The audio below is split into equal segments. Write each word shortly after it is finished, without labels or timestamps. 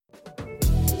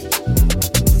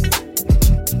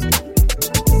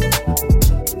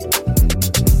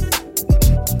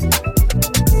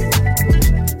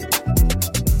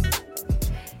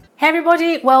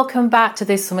everybody, welcome back to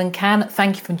This Woman Can.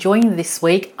 Thank you for joining this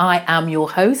week. I am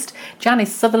your host,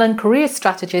 Janice Sutherland, career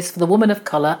strategist for the woman of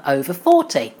colour over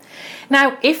 40.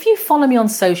 Now, if you follow me on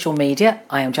social media,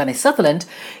 I am Janice Sutherland,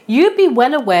 you'd be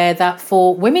well aware that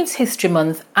for Women's History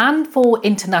Month and for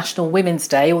International Women's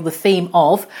Day, or the theme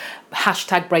of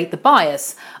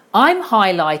 #BreakTheBias, I'm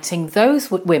highlighting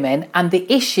those women and the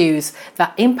issues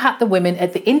that impact the women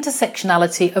at the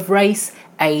intersectionality of race,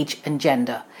 age and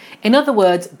gender. In other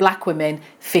words, black women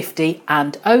 50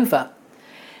 and over.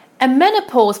 And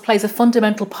menopause plays a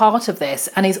fundamental part of this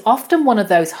and is often one of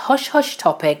those hush-hush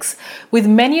topics, with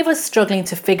many of us struggling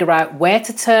to figure out where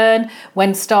to turn,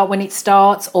 when it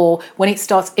starts, or when it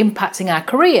starts impacting our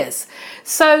careers.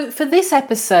 So for this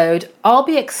episode, I'll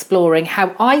be exploring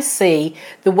how I see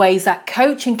the ways that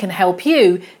coaching can help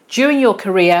you during your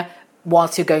career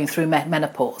whilst you're going through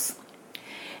menopause.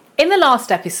 In the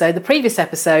last episode, the previous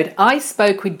episode, I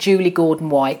spoke with Julie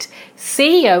Gordon-White,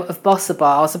 CEO of Bossa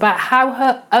Bars, about how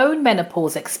her own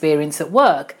menopause experience at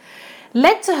work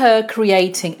led to her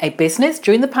creating a business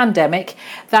during the pandemic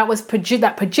that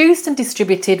produced and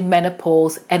distributed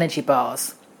menopause energy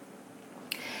bars.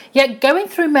 Yet going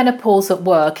through menopause at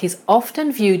work is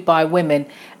often viewed by women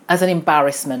as an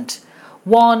embarrassment,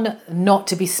 one not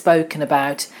to be spoken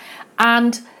about,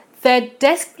 and they're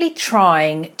desperately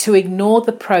trying to ignore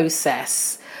the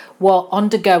process while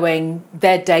undergoing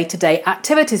their day-to-day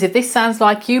activities. If this sounds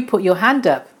like you, put your hand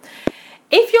up.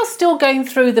 If you're still going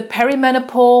through the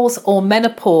perimenopause or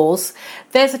menopause,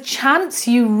 there's a chance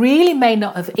you really may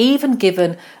not have even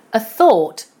given a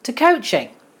thought to coaching.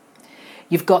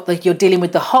 You're dealing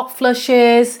with the hot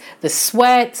flushes, the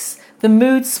sweats, the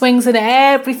mood swings and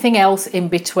everything else in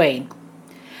between.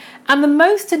 And the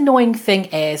most annoying thing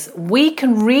is we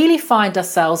can really find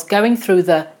ourselves going through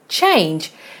the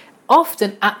change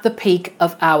often at the peak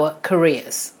of our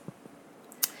careers.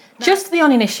 Just to the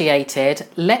uninitiated,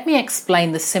 let me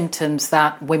explain the symptoms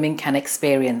that women can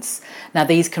experience. Now,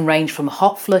 these can range from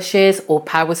hot flushes or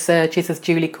power surges, as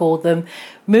Julie called them,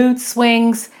 mood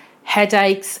swings,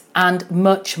 headaches, and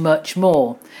much, much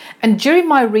more. And during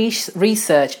my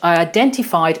research, I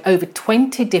identified over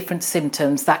 20 different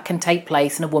symptoms that can take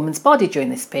place in a woman's body during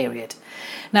this period.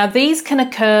 Now, these can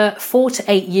occur 4 to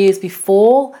 8 years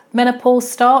before menopause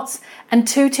starts and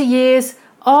 2 to years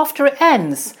after it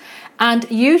ends, and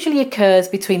usually occurs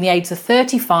between the ages of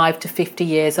 35 to 50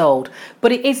 years old,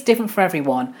 but it is different for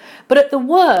everyone. But at the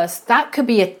worst, that could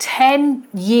be a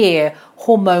 10-year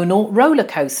hormonal roller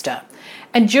coaster.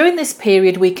 And during this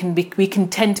period, we can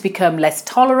tend to become less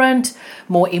tolerant,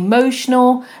 more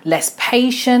emotional, less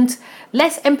patient,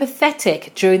 less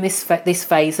empathetic during this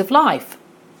phase of life.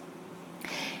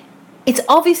 It's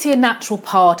obviously a natural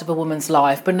part of a woman's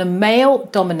life, but in a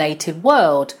male-dominated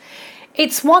world,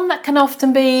 it's one that can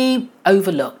often be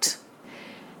overlooked.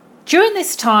 During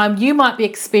this time, you might be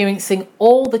experiencing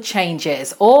all the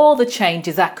changes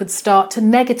that could start to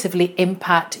negatively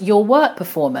impact your work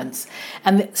performance.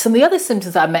 And some of the other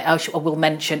symptoms that I will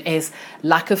mention is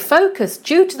lack of focus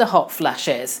due to the hot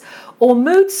flashes, or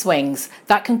mood swings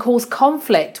that can cause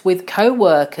conflict with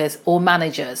co-workers or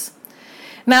managers.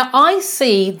 Now, I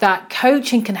see that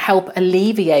coaching can help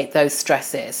alleviate those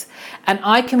stresses, and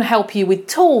I can help you with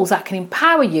tools that can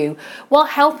empower you while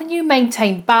helping you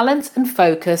maintain balance and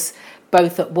focus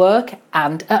both at work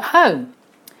and at home.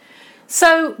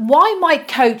 So why might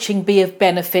coaching be of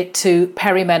benefit to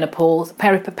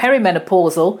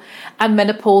perimenopausal and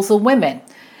menopausal women?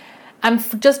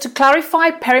 And just to clarify,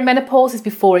 perimenopause is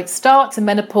before it starts and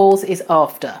menopause is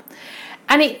after.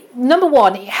 And number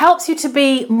one, it helps you to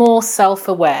be more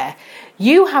self-aware.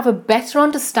 You have a better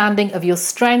understanding of your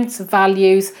strengths,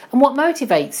 values, and what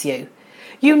motivates you.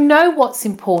 You know what's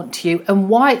important to you and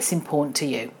why it's important to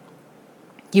you.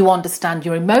 You understand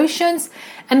your emotions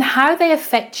and how they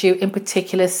affect you in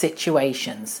particular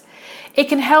situations. It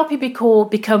can help you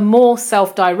become more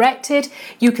self-directed.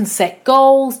 You can set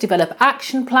goals, develop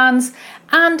action plans,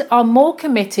 and are more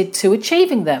committed to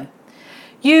achieving them.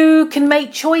 You can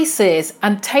make choices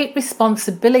and take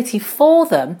responsibility for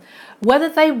them, whether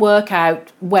they work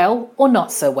out well or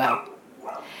not so well.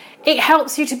 It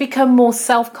helps you to become more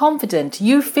self-confident.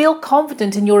 You feel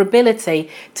confident in your ability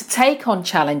to take on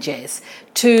challenges,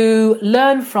 to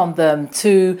learn from them,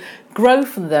 to grow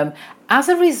from them as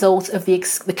a result of the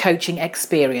coaching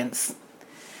experience.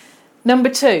 Number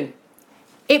two,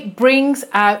 it brings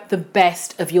out the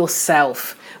best of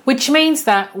yourself, which means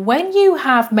that when you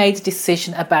have made a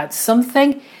decision about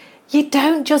something, you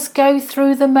don't just go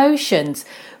through the motions,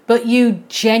 but you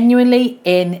genuinely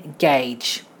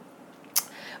engage.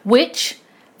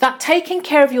 Taking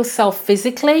care of yourself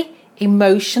physically,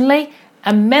 emotionally,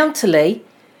 and mentally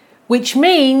which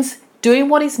means doing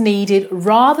what is needed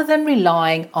rather than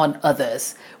relying on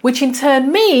others, which in turn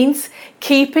means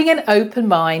keeping an open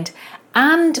mind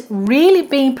and really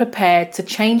being prepared to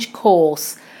change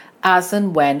course as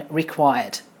and when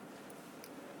required.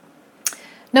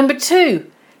 Number 2,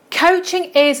 coaching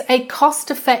is a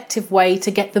cost-effective way to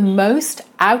get the most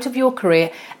out of your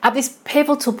career at this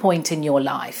pivotal point in your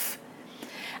life.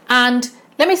 And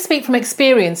let me speak from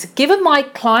experience. Given my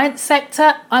client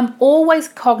sector, I'm always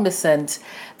cognizant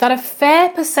that a fair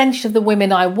percentage of the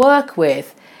women I work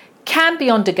with can be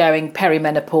undergoing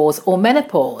perimenopause or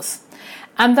menopause,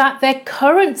 and that their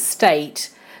current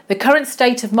state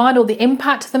of mind or the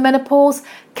impact of the menopause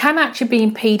can actually be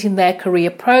impeding their career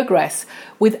progress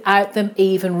without them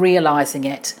even realizing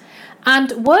it.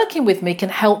 And working with me can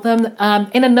help them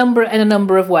in a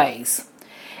number of ways.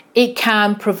 It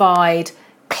can provide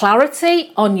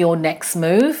clarity on your next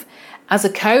move. As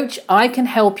a coach, I can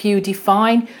help you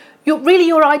define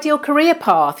your ideal career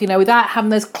path, without having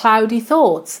those cloudy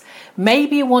thoughts.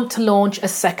 Maybe you want to launch a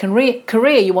second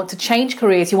career, you want to change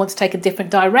careers, you want to take a different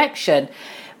direction.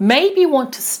 Maybe you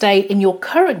want to stay in your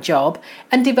current job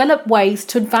and develop ways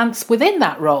to advance within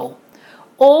that role.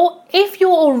 Or if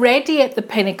you're already at the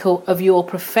pinnacle of your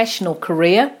professional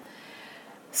career,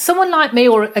 someone like me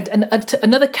or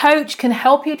another coach can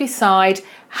help you decide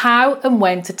how and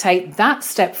when to take that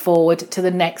step forward to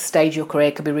the next stage of your career.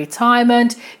 It could be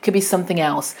retirement, could be something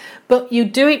else, but you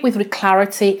do it with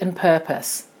clarity and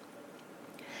purpose.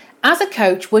 As a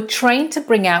coach, we're trained to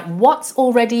bring out what's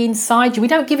already inside you. We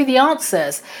don't give you the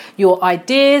answers, your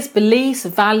ideas, beliefs,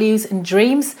 values, and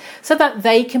dreams, so that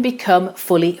they can become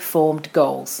fully formed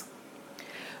goals.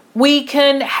 We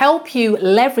can help you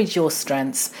leverage your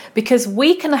strengths because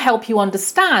we can help you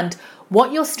understand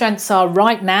what your strengths are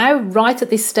right now, right at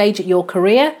this stage of your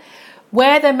career,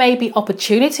 where there may be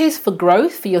opportunities for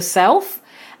growth for yourself,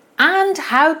 and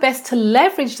how best to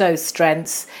leverage those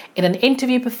strengths in an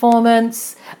interview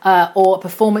performance or a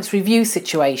performance review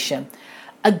situation.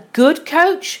 A good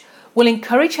coach will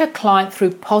encourage her client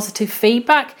through positive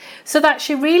feedback so that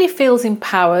she really feels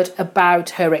empowered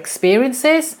about her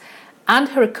experiences and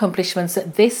her accomplishments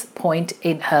at this point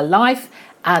in her life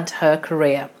and her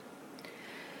career.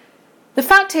 The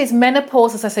fact is,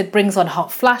 menopause, as I said, brings on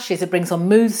hot flashes, it brings on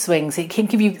mood swings, it can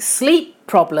give you sleep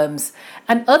problems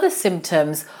and other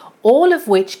symptoms, all of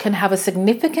which can have a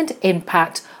significant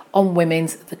impact on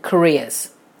women's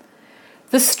careers.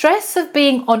 The stress of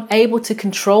being unable to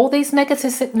control these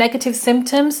negative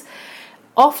symptoms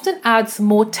often adds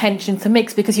more tension to the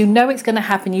mix because you know it's going to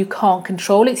happen, you can't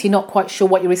control it, so you're not quite sure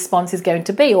what your response is going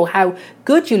to be or how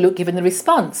good you look given the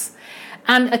response.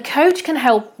 And a coach can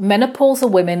help menopausal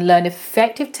women learn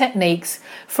effective techniques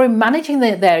for managing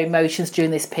their emotions during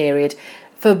this period,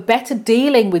 for better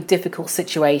dealing with difficult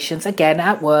situations, again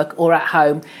at work or at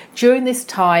home, during this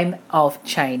time of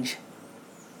change.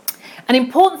 An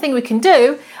important thing we can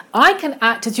do, I can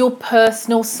act as your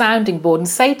personal sounding board and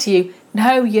say to you,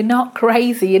 no, you're not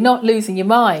crazy, you're not losing your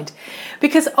mind.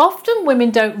 Because often women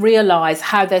don't realise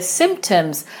how their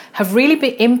symptoms have really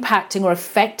been impacting or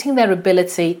affecting their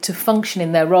ability to function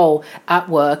in their role at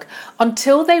work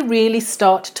until they really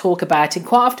start to talk about it.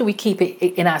 Quite often we keep it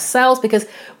in ourselves because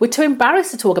we're too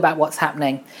embarrassed to talk about what's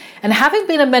happening. And having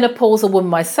been a menopausal woman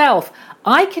myself,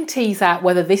 I can tease out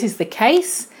whether this is the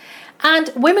case.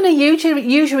 And women are usually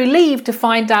relieved to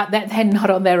find out that they're not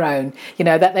on their own,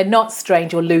 that they're not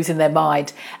strange or losing their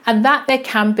mind, and that there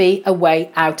can be a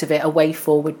way out of it, a way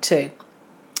forward too.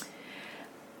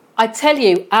 I tell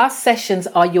you, our sessions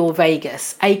are your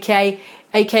Vegas, aka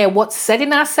what's said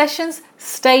in our sessions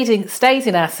stays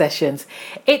in our sessions.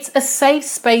 It's a safe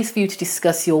space for you to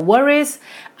discuss your worries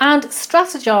and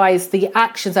strategize the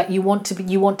actions that you want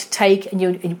to take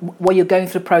while you're going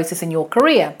through the process in your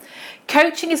career.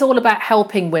 Coaching is all about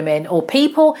helping women or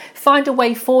people find a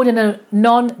way forward in a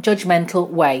non-judgmental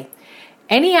way.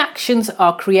 Any actions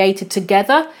are created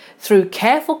together through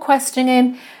careful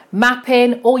questioning,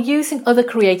 mapping, or using other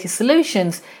creative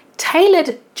solutions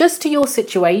tailored just to your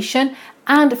situation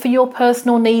and for your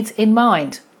personal needs in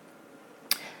mind.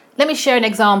 Let me share an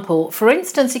example. For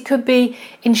instance, it could be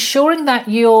ensuring that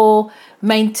you're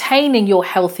maintaining your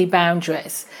healthy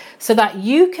boundaries so that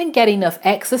you can get enough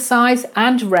exercise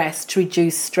and rest to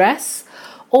reduce stress,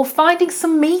 or finding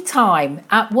some me time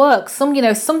at work,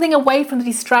 something away from the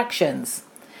distractions.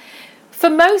 For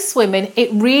most women,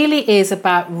 it really is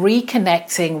about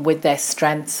reconnecting with their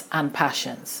strengths and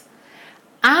passions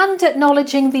and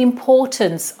acknowledging the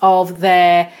importance of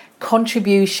their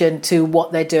contribution to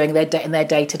what they're doing in their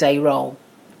day-to-day role.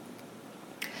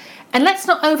 And let's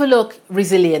not overlook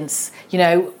resilience.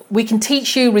 we can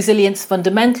teach you resilience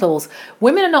fundamentals.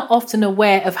 Women are not often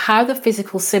aware of how the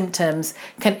physical symptoms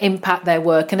can impact their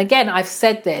work. And again, I've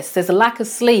said this, there's a lack of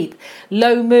sleep,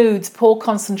 low moods, poor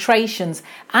concentrations,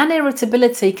 and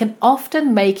irritability can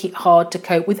often make it hard to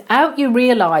cope without you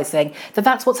realizing that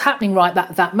that's what's happening right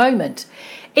at that moment.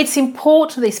 It's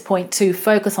important at this point to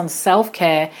focus on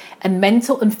self-care and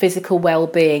mental and physical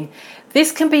well-being.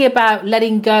 This can be about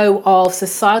letting go of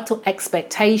societal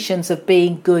expectations of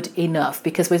being good enough,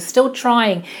 because we're still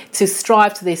trying to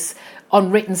strive to this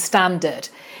unwritten standard.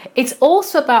 It's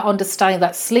also about understanding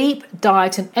that sleep,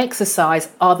 diet, and exercise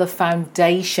are the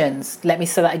foundations. Let me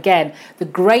say that again.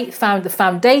 The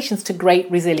foundations to great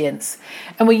resilience.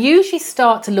 And we usually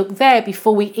start to look there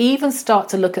before we even start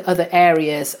to look at other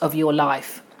areas of your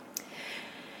life.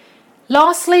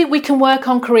 Lastly, we can work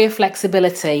on career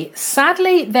flexibility.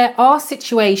 Sadly, there are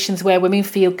situations where women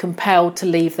feel compelled to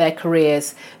leave their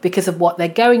careers because of what they're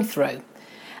going through.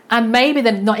 And maybe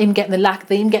they're not even getting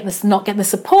the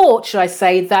support, should I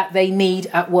say, that they need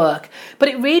at work. But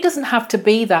it really doesn't have to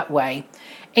be that way.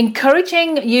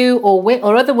 Encouraging you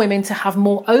or other women to have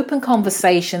more open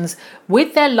conversations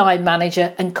with their line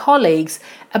manager and colleagues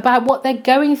about what they're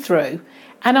going through,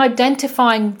 and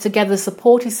identifying together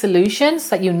supportive solutions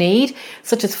that you need,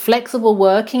 such as flexible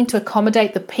working to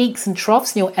accommodate the peaks and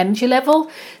troughs in your energy level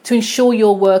to ensure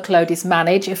your workload is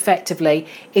managed effectively,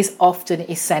 is often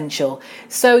essential.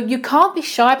 So you can't be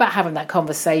shy about having that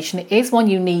conversation. It is one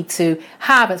you need to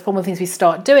have. It's one of the things we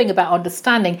start doing about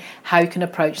understanding how you can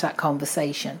approach that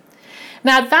conversation.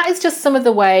 Now, that is just some of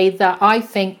the way that I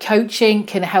think coaching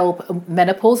can help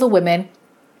menopausal women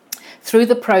through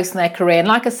the process in their career. And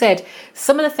like I said,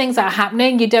 some of the things that are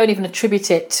happening, you don't even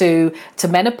attribute it to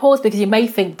menopause, because you may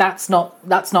think that's not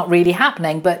really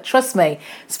happening. But trust me,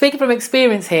 speaking from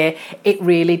experience here, it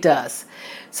really does.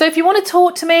 So if you want to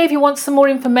talk to me, if you want some more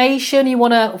information, you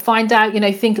want to find out,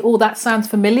 think, oh, that sounds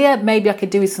familiar, maybe I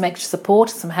could do with some extra support,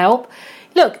 some help.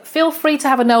 Look, feel free to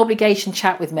have a no obligation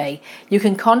chat with me. You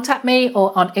can contact me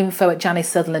on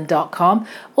info@janicesutherland.com,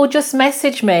 or just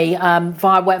message me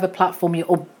via whatever platform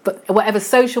or whatever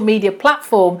social media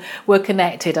platform we're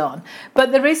connected on.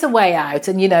 But there is a way out,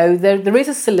 and there is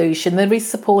a solution, there is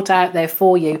support out there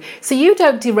for you, so you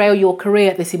don't derail your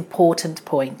career at this important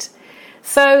point.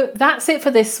 So that's it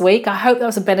for this week. I hope that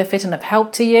was a benefit and of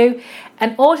help to you.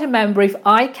 And always remember, if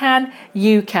I can,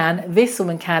 you can, this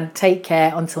woman can. Take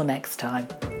care until next time.